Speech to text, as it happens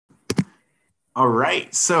All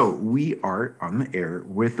right, so we are on the air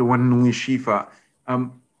with the one and only Shifa.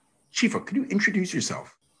 Um, Shifa, could you introduce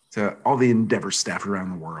yourself to all the Endeavor staff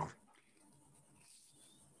around the world?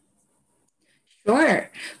 Sure.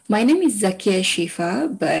 My name is Zakia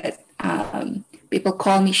Shifa, but people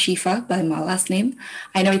call me Shifa by my last name.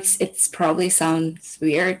 I know it's probably sounds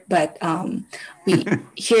weird, but we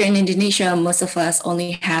here in Indonesia, most of us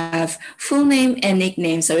only have full name and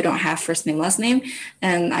nickname, so we don't have first name, last name,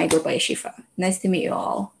 and I go by Shifa. Nice to meet you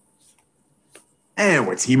all. And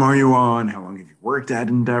what team are you on? How long have you worked at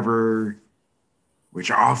Endeavor? Which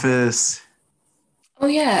office? Oh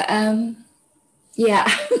yeah, yeah.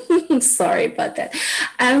 Sorry about that.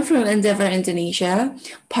 I'm from Endeavor, Indonesia,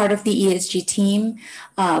 part of the ESG team.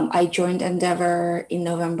 I joined Endeavor in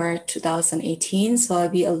November 2018, so I'll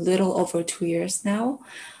be a little over 2 years now.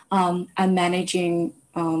 I'm managing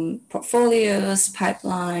portfolios,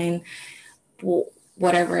 pipeline,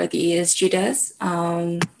 whatever the ESG does.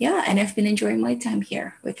 Yeah, and I've been enjoying my time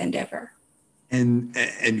here with Endeavor. And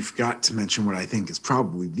you forgot to mention what I think is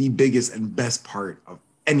probably the biggest and best part of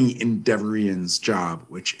any Endeavorian's job,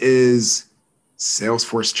 which is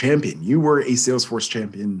Salesforce champion. You were a Salesforce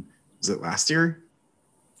champion, was it last year?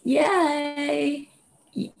 Yay!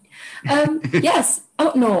 Yes.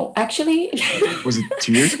 Oh no, actually, Was it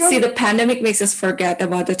 2 years see, ago? the pandemic makes us forget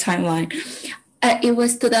about the timeline. It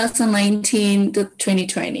was 2019 to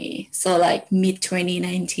 2020, so like mid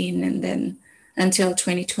 2019, and then until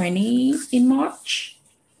 2020 in March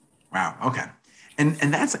Wow. Okay.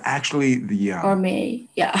 And that's actually the or May.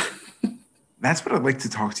 Yeah. that's what I'd like to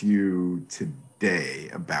talk to you today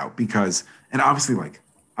about because and obviously like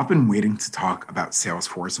I've been waiting to talk about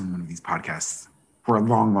Salesforce on one of these podcasts for a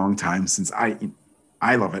long, long time since I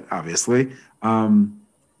love it, obviously. And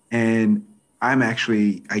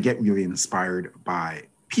I get really inspired by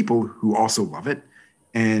people who also love it.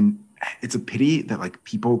 And it's a pity that like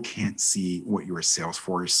people can't see what your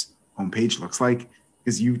Salesforce homepage looks like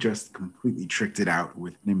because you just completely tricked it out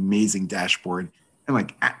with an amazing dashboard and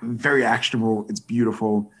like very actionable. It's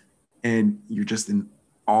beautiful, and you're just an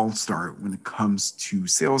all star when it comes to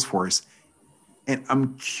Salesforce. And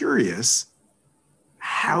I'm curious,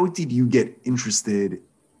 how did you get interested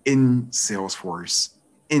in Salesforce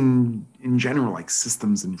in general, like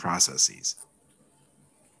systems and processes?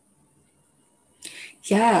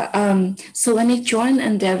 Yeah. So when I joined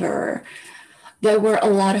Endeavor, there were a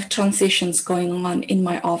lot of transitions going on in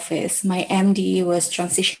my office. My MD was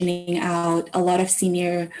transitioning out, a lot of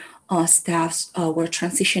senior staffs were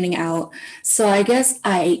transitioning out. So I guess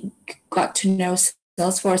I got to know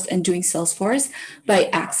Salesforce and doing Salesforce by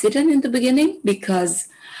accident in the beginning because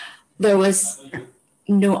there was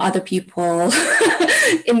no other people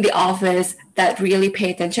in the office that really pay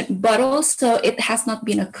attention, but also it has not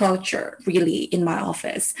been a culture really in my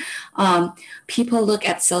office. People look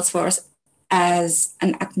at Salesforce as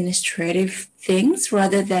an administrative things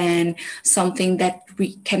rather than something that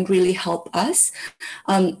we can really help us.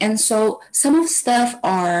 And so some of stuff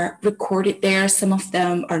are recorded there, some of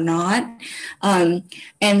them are not. Um,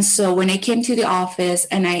 and so when I came to the office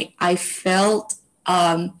and I felt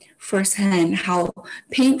firsthand how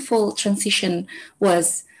painful transition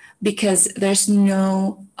was because there's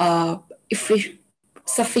no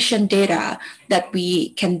sufficient data that we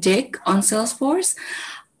can dig on Salesforce.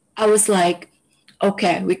 I was like,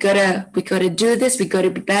 okay, we gotta do this. We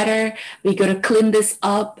gotta be better. We gotta clean this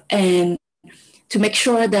up and to make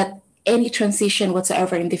sure that any transition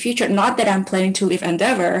whatsoever in the future, not that I'm planning to leave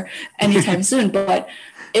Endeavor anytime soon, but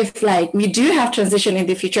if like we do have transition in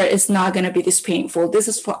the future, it's not going to be this painful. This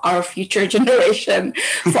is for our future generation,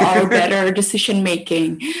 for our better decision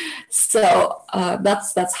making. So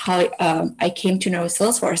that's how I came to know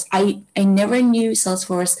Salesforce. I never knew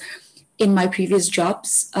Salesforce in my previous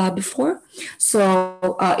jobs before. So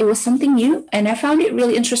it was something new and I found it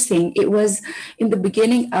really interesting. It was in the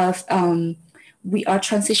beginning of we are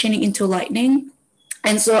transitioning into Lightning.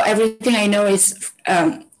 And so everything I know is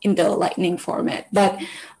in the Lightning format. But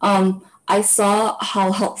I saw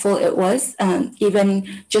how helpful it was,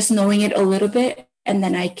 even just knowing it a little bit. And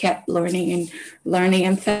then I kept learning and learning,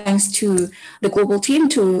 and thanks to the global team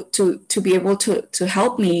to be able to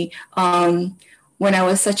help me when I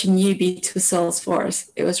was such a newbie to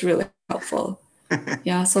Salesforce, it was really helpful.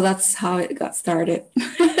 Yeah, so that's how it got started.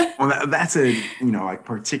 Well, that's a like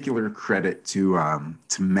particular credit to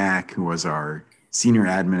Mac, who was our senior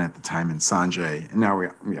admin at the time, and Sanjay, and now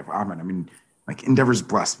we have Ahmed. I mean, like Endeavor's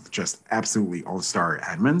blessed with just absolutely all star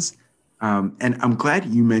admins, and I'm glad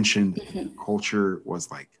you mentioned the culture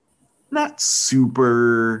was like not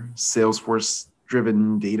super Salesforce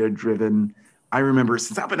driven, data driven. I remember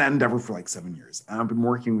since I've been at Endeavor for like 7 years, and I've been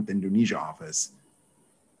working with the Indonesia office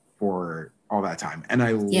for all that time. And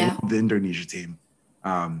I love Yeah. the Indonesia team.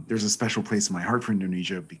 There's a special place in my heart for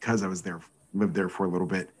Indonesia because I was there, lived there for a little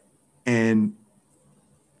bit. And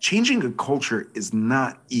changing a culture is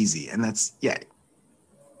not easy. And that's, yeah,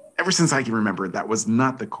 ever since I can remember, that was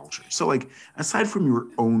not the culture. So, like, aside from your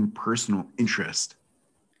own personal interest,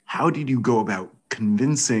 how did you go about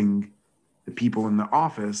convincing the people in the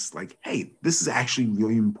office, like, hey, this is actually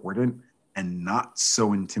really important and not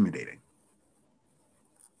so intimidating?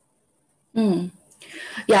 Mm.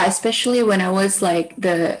 Yeah, especially when I was like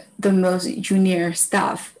the most junior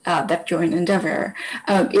staff that joined Endeavor,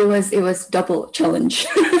 it was double challenge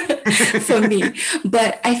for me.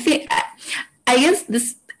 But I guess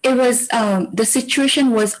this it was the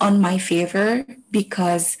situation was on my favor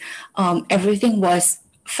because everything was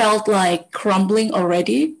felt like crumbling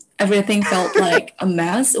already. Everything felt like a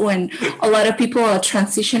mess when a lot of people are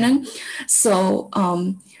transitioning. So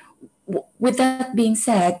with that being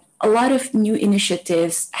said, a lot of new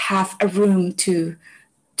initiatives have a room to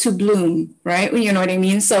bloom, right? You know what I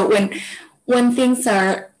mean? So when things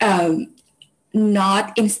are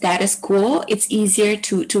not in status quo, it's easier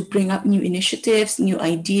to bring up new initiatives, new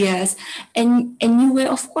ideas, and a new way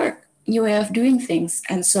of work, new way of doing things.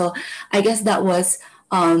 And so I guess that was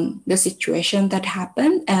the situation that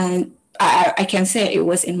happened, and I can say it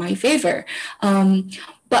was in my favor.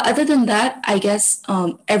 But other than that, I guess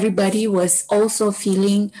everybody was also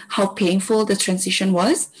feeling how painful the transition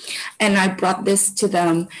was. And I brought this to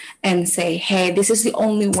them and say, hey, this is the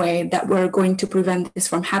only way that we're going to prevent this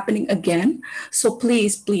from happening again. So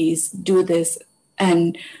please do this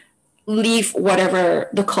and leave whatever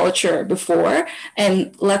the culture before,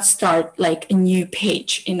 and let's start like a new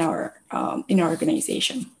page in our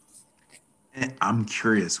organization. And I'm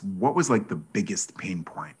curious, what was like the biggest pain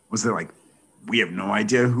point? Was it like, we have no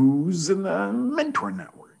idea who's in the mentor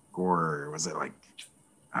network? Or was it like,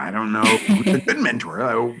 I don't know who's a good mentor?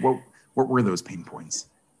 What were those pain points?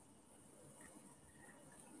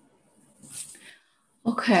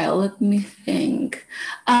 Okay, let me think.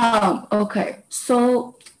 Okay,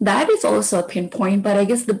 so that is also a pinpoint, but I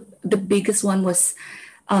guess the biggest one was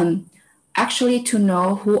um, actually to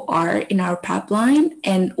know who are in our pipeline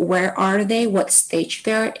and where are they, what stage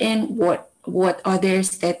they're in, what are their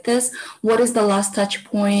status, what is the last touch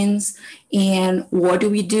points, and what do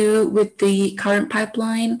we do with the current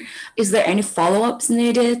pipeline? Is there any follow-ups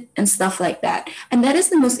needed and stuff like that? And that is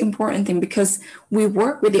the most important thing because we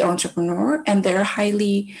work with the entrepreneur and they're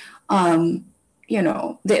highly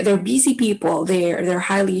they're busy people, they're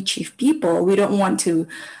highly achieved people. We don't want to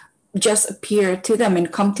just appear to them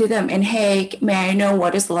and come to them and, hey, may I know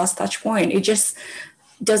what is the last touch point? It just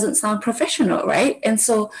doesn't sound professional, right? And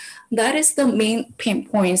so that is the main pain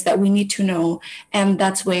points that we need to know. And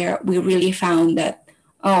that's where we really found that,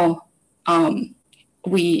 oh,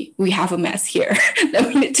 we have a mess here that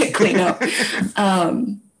we need to clean up.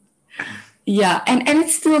 Yeah, and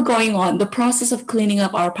it's still going on. The process of cleaning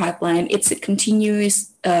up our pipeline, it's a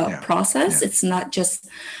continuous process. Yeah. It's not just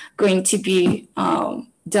going to be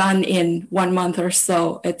done in 1 month or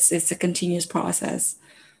so. It's a continuous process.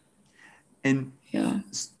 And Yeah.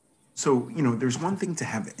 so, there's one thing to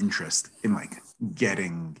have interest in like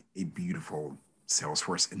getting a beautiful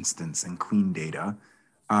Salesforce instance and clean data.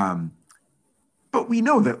 But we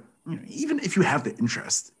know that even if you have the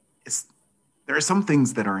interest, there are some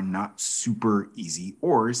things that are not super easy,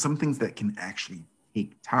 or some things that can actually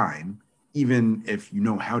take time, even if you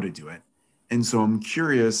know how to do it. And so I'm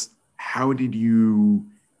curious, how did you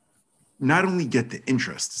not only get the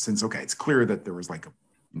interest, since, okay, it's clear that there was like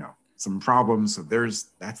some problems, so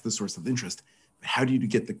that's the source of interest, but how do you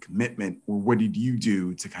get the commitment, or what did you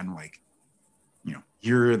do to kind of like,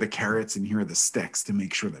 here are the carrots and here are the sticks to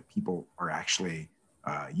make sure that people are actually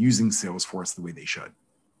using Salesforce the way they should?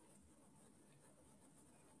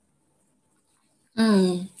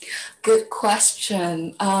 Good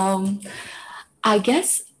question. I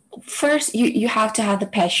guess first you have to have the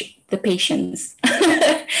patience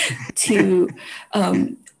to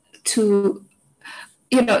to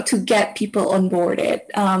to get people onboarded,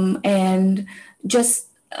 and just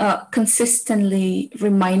consistently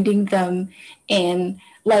reminding them. And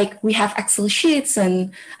like we have Excel sheets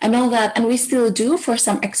and all that, and we still do for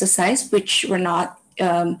some exercise which we're not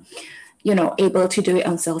able to do it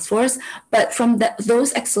on Salesforce. But from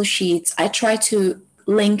those Excel sheets, I try to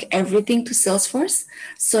link everything to Salesforce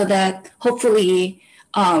so that hopefully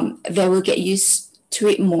they will get used to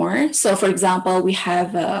it more. So for example, we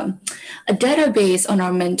have a database on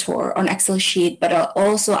our mentor on Excel sheet, but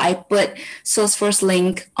also I put Salesforce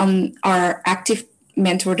link on our active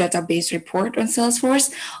mentor database report on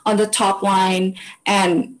Salesforce on the top line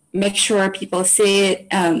and make sure people see it,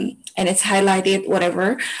 and it's highlighted,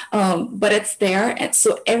 whatever, but it's there. And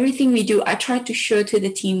so everything we do, I try to show to the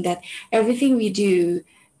team that everything we do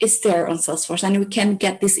is there on Salesforce, and we can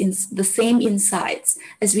get the same insights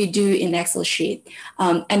as we do in Excel sheet,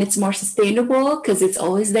 and it's more sustainable because it's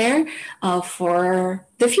always there for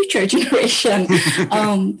the future generation,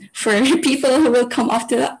 for people who will come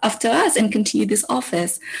after us and continue this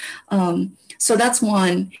office. So that's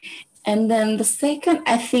one. And then the second,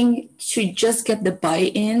 I think, to just get the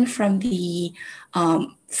buy-in from the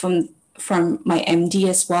from my MD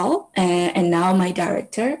as well, and now my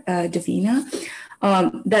director, Davina,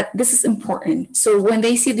 that this is important. So when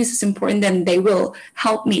they see this is important, then they will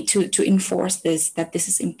help me to enforce this, that this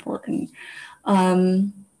is important.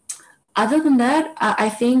 Other than that, I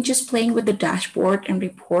think just playing with the dashboard and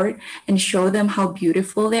report and show them how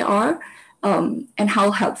beautiful they are, and how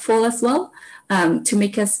helpful as well, to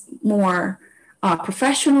make us more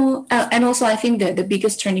professional. And also, I think that the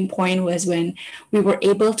biggest turning point was when we were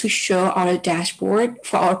able to show our dashboard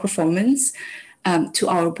for our performance to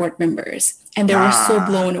our board members. And they were so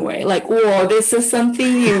blown away, like, whoa, this is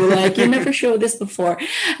something new. Like, you never showed this before.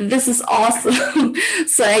 This is awesome.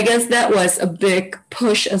 So I guess that was a big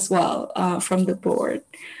push as well from the board.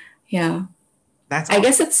 Yeah. That's awesome. I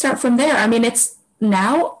guess it starts from there. I mean, it's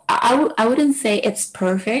now, I wouldn't say it's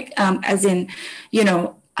perfect, as in,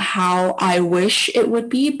 how I wish it would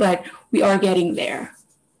be, but we are getting there.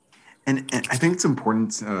 And I think it's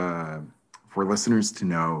important for listeners to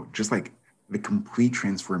know, just like the complete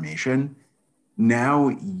transformation. Now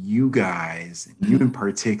you guys, you in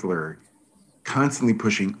particular, constantly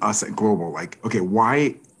pushing us at Global, like, okay,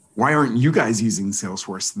 why aren't you guys using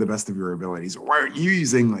Salesforce to the best of your abilities? Or why aren't you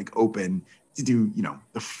using like Open to do,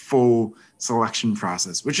 the full selection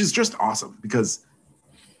process, which is just awesome, because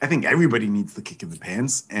I think everybody needs the kick in the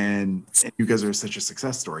pants, and you guys are such a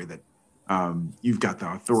success story that you've got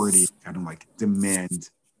the authority to kind of like demand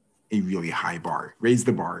a really high bar, raise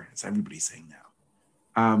the bar, as everybody's saying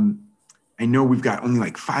now. I know we've got only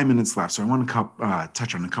like 5 minutes left, so I want to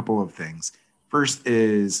touch on a couple of things. First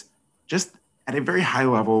is just at a very high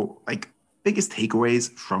level, like biggest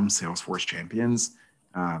takeaways from Salesforce Champions,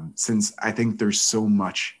 since I think there's so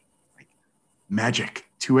much like magic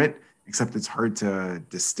to it, except it's hard to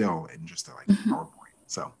distill in just a PowerPoint.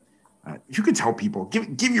 So if you could tell people,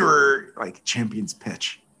 give your like Champions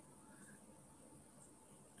pitch.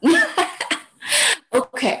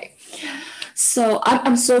 Okay. So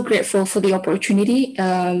I'm so grateful for the opportunity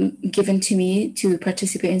given to me to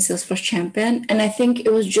participate in Salesforce Champion. And I think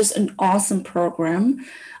it was just an awesome program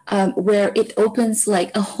where it opens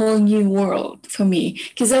like a whole new world for me,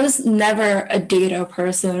 because I was never a data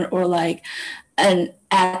person or like an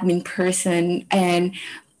admin person. And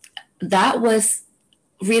that was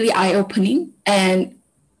really eye-opening. And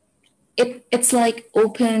it's like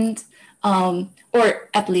opened, or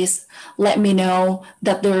at least let me know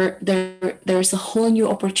that there's a whole new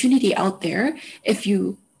opportunity out there if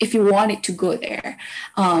you wanted to go there.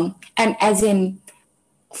 And as in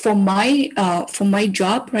for my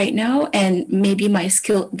job right now, and maybe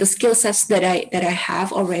the skill sets that I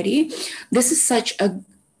have already, this is such a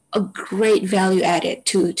great value added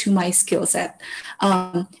to my skill set.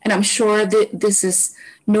 And I'm sure that this is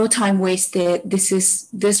no time wasted.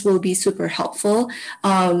 This will be super helpful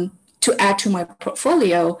to add to my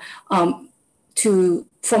portfolio,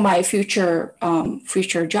 for my future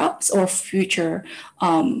jobs, or for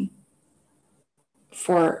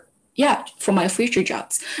my future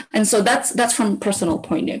jobs. And so that's from a personal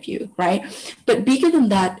point of view, right? But bigger than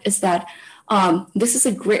that is that this is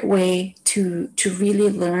a great way to really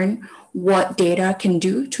learn what data can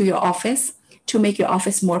do to your office, to make your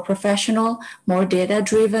office more professional, more data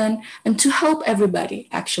driven, and to help everybody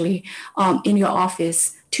actually in your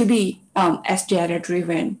office to be as data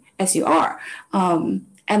driven as you are.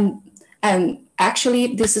 And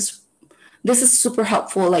actually this is super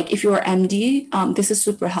helpful. Like if you're MD, this is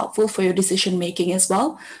super helpful for your decision making as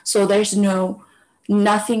well. So there's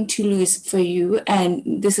nothing to lose for you,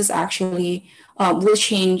 and this is actually will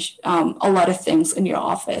change a lot of things in your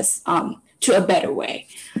office to a better way.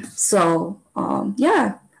 So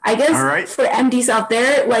I guess for MDs out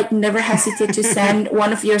there, like never hesitate to send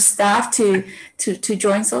one of your staff to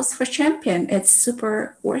join Salesforce Champion. It's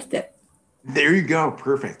super worth it. There you go.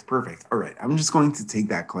 Perfect. All right. I'm just going to take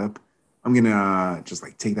that clip. I'm going to just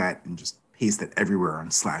like take that and just paste it everywhere on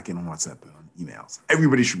Slack and on WhatsApp and on emails.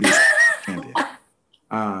 Everybody should be a champion.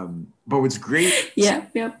 But what's great,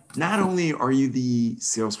 not only are you the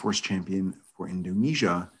Salesforce champion for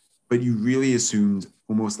Indonesia, but you really assumed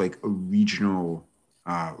almost like a regional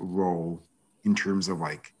role in terms of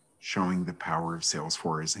like showing the power of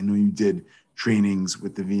Salesforce? I know you did trainings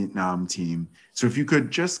with the Vietnam team. So if you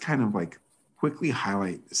could just kind of like quickly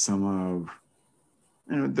highlight some of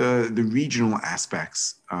the regional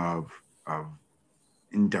aspects of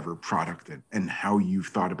Endeavor product and how you've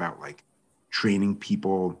thought about like training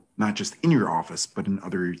people, not just in your office, but in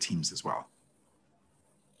other teams as well.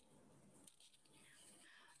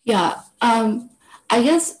 Yeah. I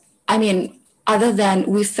guess, I mean, other than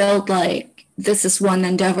we felt like this is one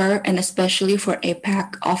endeavor, and especially for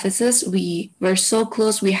APAC offices, we were so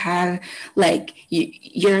close. We had like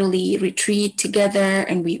yearly retreat together,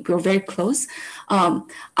 and we were very close.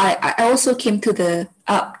 I also came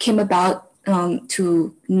about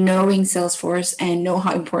to knowing Salesforce and know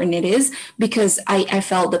how important it is because I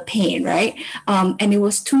felt the pain, right? And it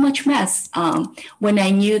was too much mess when I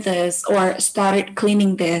knew this or started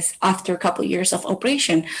cleaning this after a couple of years of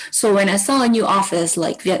operation. So when I saw a new office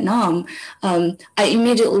like Vietnam, I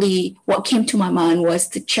immediately, what came to my mind was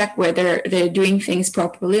to check whether they're doing things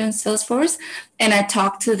properly on Salesforce. And I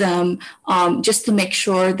talked to them just to make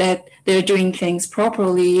sure that they're doing things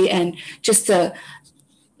properly and just to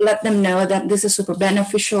let them know that this is super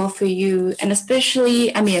beneficial for you. And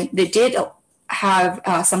especially, I mean, they did have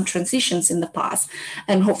some transitions in the past,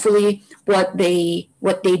 and hopefully, what they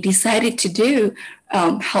decided to do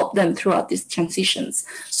help them throughout these transitions.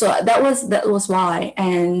 So that was why,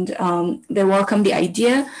 and they welcomed the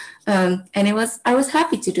idea, and I was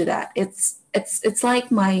happy to do that. It's like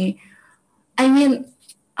my I mean,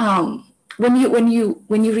 when you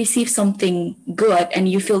receive something good and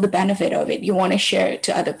you feel the benefit of it, you want to share it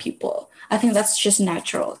to other people. I think that's just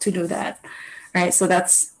natural to do that, right? So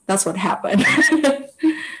that's what happened.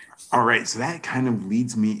 All right, so that kind of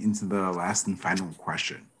leads me into the last and final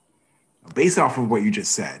question. Based off of what you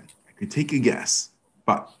just said, I could take a guess,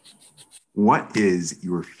 but what is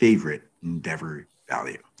your favorite Endeavor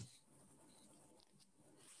value?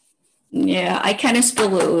 Yeah, I kind of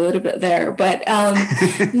spilled a little bit there, but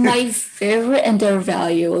my favorite endeavor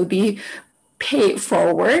value will be pay it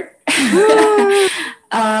forward.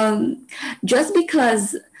 um, just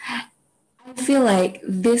because I feel like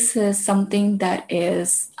this is something that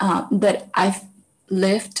I've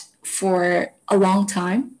lived for a long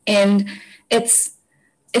time, and it's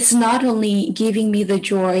it's not only giving me the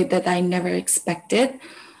joy that I never expected,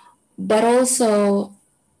 but also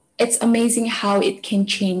it's amazing how it can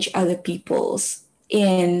change other people's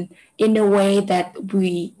in a way that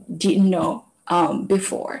we didn't know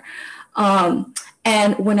before. Um,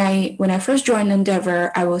 and when I first joined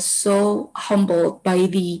Endeavor, I was so humbled by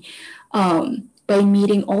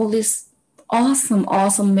meeting all these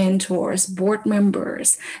awesome mentors, board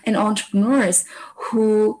members, and entrepreneurs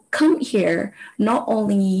who come here not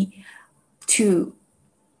only to,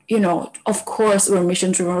 of course, we're a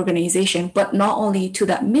mission-driven organization, but not only to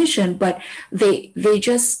that mission, but they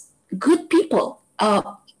just good people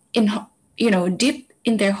in deep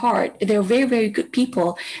in their heart. They're very, very good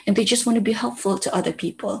people, and they just want to be helpful to other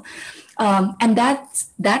people. And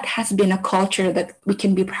that has been a culture that we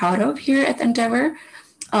can be proud of here at Endeavor.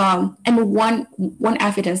 And one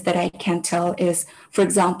evidence that I can tell is, for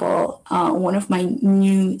example, one of my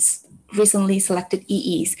new recently selected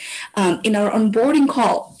EEs, in our onboarding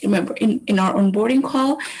call. Remember, in our onboarding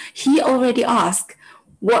call, he already asked,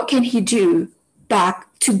 "What can he do back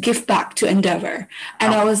to give back to Endeavor?"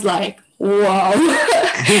 And I was like, "Wow."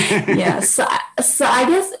 Yeah. So I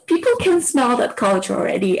guess people can smell that culture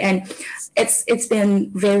already, and it's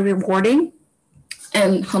been very rewarding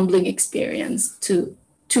and humbling experience to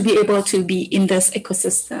be able to be in this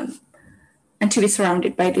ecosystem and to be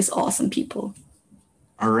surrounded by these awesome people.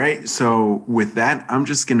 All right. So with that, I'm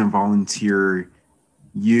just going to volunteer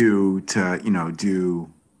you to,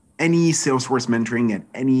 do any Salesforce mentoring at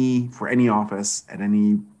for any office at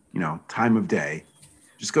any, time of day.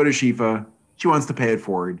 Just go to Syifa. She wants to pay it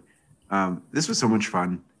forward. This was so much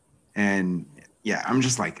fun. And yeah, I'm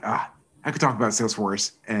just like, I could talk about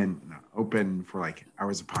Salesforce and open for like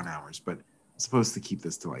hours upon hours, but I'm supposed to keep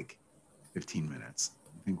this to like 15 minutes.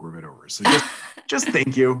 I think we're a bit over. So just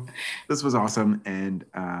thank you. This was awesome. And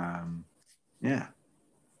yeah,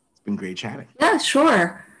 it's been great chatting. Yeah,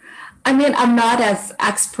 sure. I mean, I'm not as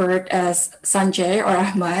expert as Sanjay or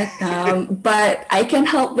Ahmad, but I can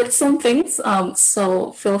help with some things.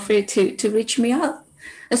 So feel free to reach me out,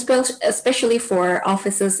 especially for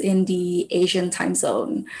offices in the Asian time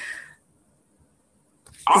zone,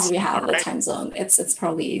 because Awesome. we All have the right. time zone. It's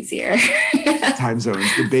probably easier. Time zones,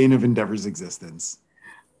 the bane of Endeavor's existence.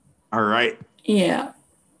 All right. Yeah.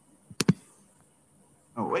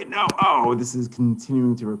 Oh, wait, no. Oh, this is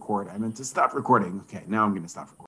continuing to record. I meant to stop recording. Okay, now I'm going to stop recording.